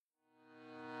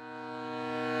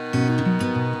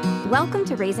Welcome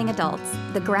to Raising Adults,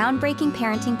 the groundbreaking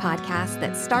parenting podcast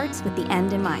that starts with the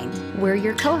end in mind. We're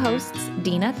your co-hosts,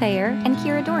 Dina Thayer and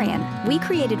Kira Dorian. We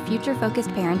created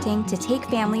future-focused parenting to take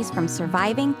families from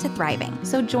surviving to thriving.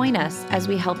 So join us as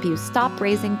we help you stop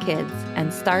raising kids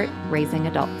and start raising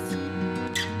adults.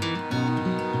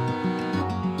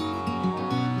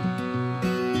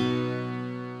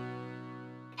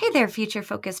 Hey there,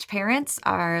 future-focused parents,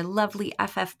 our lovely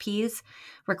FFPs.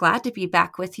 We're glad to be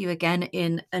back with you again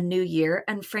in a new year.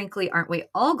 And frankly, aren't we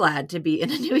all glad to be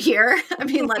in a new year? I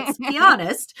mean, let's be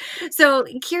honest. So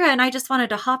Kira and I just wanted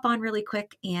to hop on really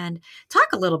quick and talk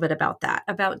a little bit about that,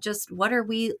 about just what are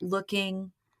we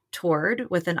looking toward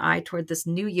with an eye toward this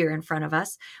new year in front of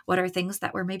us? What are things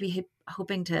that we're maybe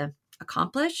hoping to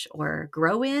accomplish or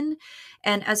grow in?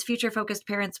 And as future-focused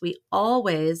parents, we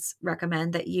always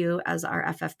recommend that you, as our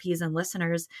FFPs and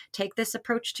listeners, take this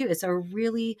approach too. It's a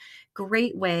really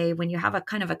great way when you have a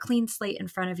kind of a clean slate in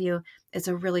front of you. It's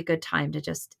a really good time to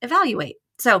just evaluate.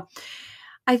 So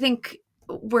I think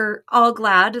we're all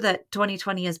glad that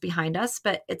 2020 is behind us,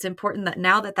 but it's important that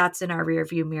now that that's in our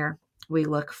rearview mirror, we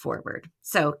look forward.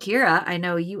 So Kira, I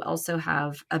know you also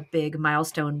have a big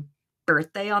milestone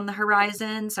birthday on the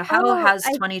horizon. So how has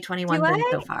 2021 been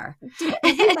so far?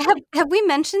 Have we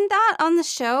mentioned that on the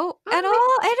show at all?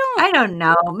 I don't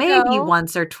know. Maybe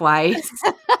once or twice.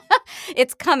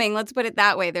 It's coming. Let's put it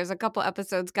that way. There's a couple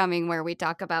episodes coming where we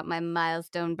talk about my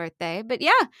milestone birthday. But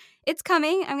yeah, it's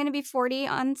coming. I'm going to be 40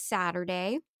 on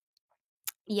Saturday.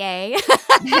 Yay.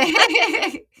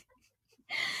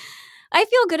 I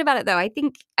feel good about it, though. I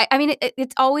think,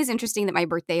 it's always interesting that my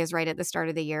birthday is right at the start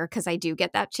of the year because I do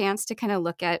get that chance to kind of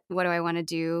look at what do I want to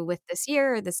do with this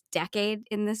year or this decade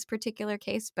in this particular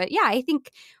case. But yeah, I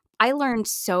think I learned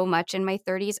so much in my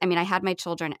 30s. I mean, I had my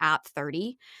children at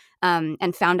 30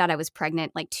 and found out I was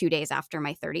pregnant like 2 days after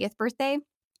my 30th birthday.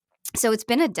 So it's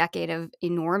been a decade of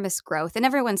enormous growth. And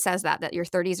everyone says that your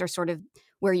 30s are sort of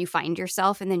where you find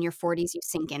yourself, and then your 40s, you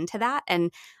sink into that.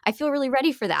 And I feel really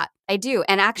ready for that. I do.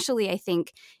 And actually, I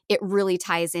think it really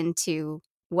ties into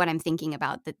what I'm thinking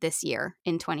about this year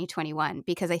in 2021,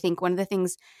 because I think one of the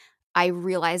things I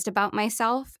realized about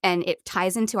myself, and it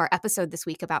ties into our episode this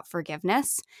week about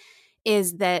forgiveness,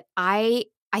 is that I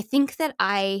think that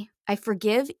I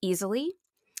forgive easily,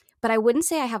 but I wouldn't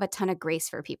say I have a ton of grace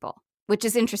for people. Which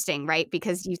is interesting, right?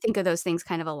 Because you think of those things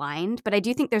kind of aligned. But I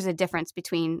do think there's a difference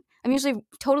between, I'm usually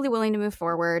totally willing to move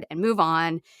forward and move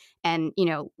on and,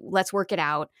 let's work it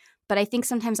out. But I think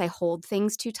sometimes I hold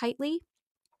things too tightly.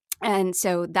 And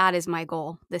so that is my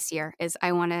goal this year is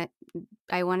I want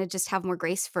to just have more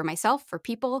grace for myself, for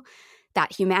people.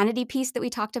 That humanity piece that we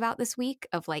talked about this week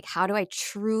of like, how do I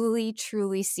truly,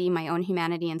 truly see my own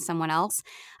humanity in someone else?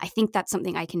 I think that's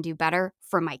something I can do better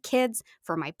for my kids,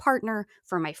 for my partner,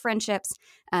 for my friendships.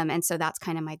 And so that's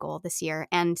kind of my goal this year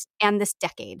and this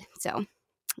decade. So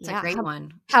it's a great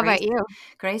one. How about you?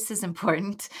 Grace is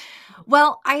important.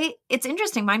 Well, it's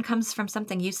interesting. Mine comes from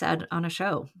something you said on a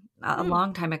show a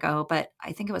long time ago, but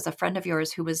I think it was a friend of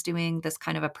yours who was doing this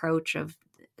kind of approach of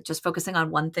just focusing on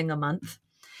one thing a month.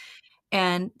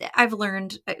 And I've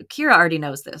learned, Kira already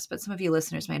knows this, but some of you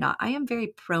listeners may not. I am very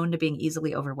prone to being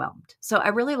easily overwhelmed. So I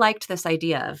really liked this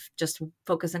idea of just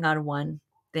focusing on one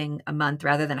thing a month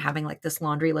rather than having like this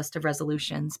laundry list of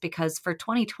resolutions, because for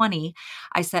 2020,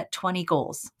 I set 20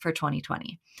 goals for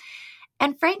 2020.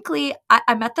 And frankly,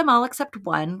 I met them all except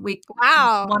one.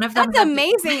 Wow. One of them that's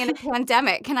amazing in a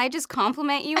pandemic. Can I just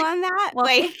compliment you on that? Well,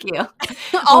 thank you.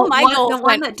 All my goals. The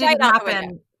one that didn't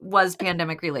happen was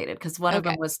pandemic related because one of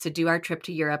them was to do our trip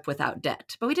to Europe without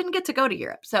debt, but we didn't get to go to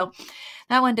Europe. So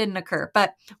that one didn't occur.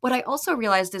 But what I also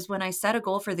realized is when I set a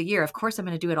goal for the year, of course, I'm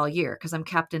going to do it all year because I'm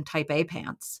Captain Type A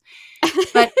pants.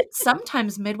 But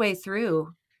sometimes midway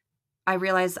through, I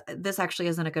realize this actually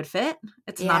isn't a good fit.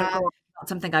 It's not a goal. Not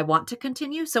something I want to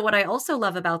continue. So what I also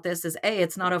love about this is A,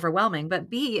 it's not overwhelming, but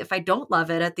B, if I don't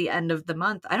love it at the end of the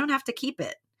month, I don't have to keep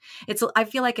it. I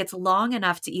feel like it's long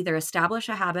enough to either establish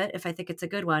a habit if I think it's a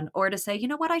good one, or to say, you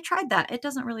know what, I tried that. It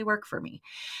doesn't really work for me.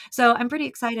 So I'm pretty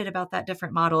excited about that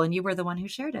different model. And you were the one who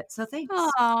shared it. So thanks.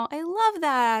 Oh, I love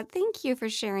that. Thank you for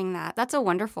sharing that. That's a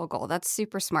wonderful goal. That's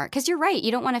super smart. Because you're right.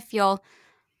 You don't want to feel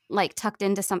like tucked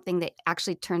into something that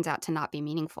actually turns out to not be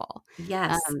meaningful.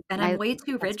 Yes. And I'm way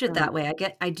too rigid that way.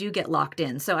 I do get locked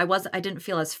in. So I didn't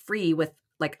feel as free with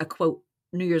like a quote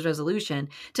New Year's resolution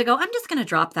to go, I'm just going to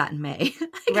drop that in May.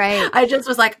 Right. I just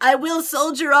was like, I will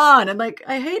soldier on. And like,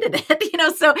 I hated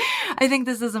it, so I think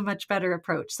this is a much better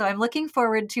approach. So I'm looking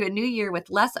forward to a new year with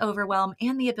less overwhelm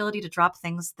and the ability to drop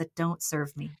things that don't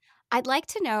serve me. I'd like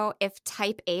to know if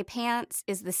Type A Pants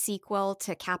is the sequel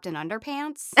to Captain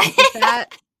Underpants. Is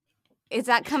that... Is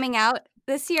that coming out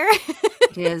this year?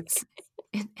 It is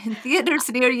in theaters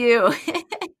near you.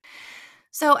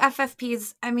 So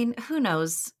FFPs, I mean, who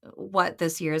knows what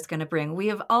this year is going to bring? We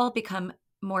have all become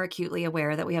more acutely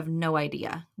aware that we have no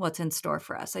idea what's in store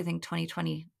for us. I think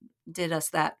 2020 did us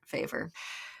that favor.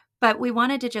 But we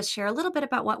wanted to just share a little bit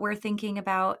about what we're thinking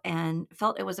about and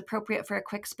felt it was appropriate for a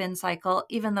quick spin cycle,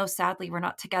 even though sadly we're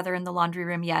not together in the laundry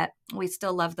room yet. We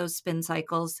still love those spin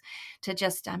cycles to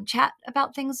just chat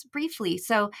about things briefly.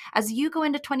 So as you go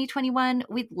into 2021,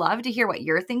 we'd love to hear what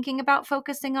you're thinking about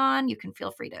focusing on. You can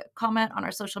feel free to comment on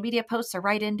our social media posts or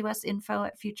write into us,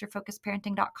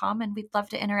 info@futurefocusedparenting.com, and we'd love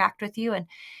to interact with you and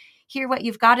hear what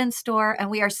you've got in store. And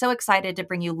we are so excited to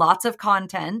bring you lots of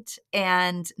content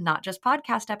and not just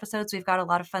podcast episodes. We've got a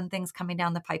lot of fun things coming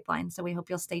down the pipeline. So we hope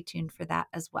you'll stay tuned for that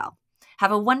as well.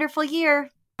 Have a wonderful year.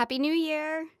 Happy New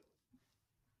Year.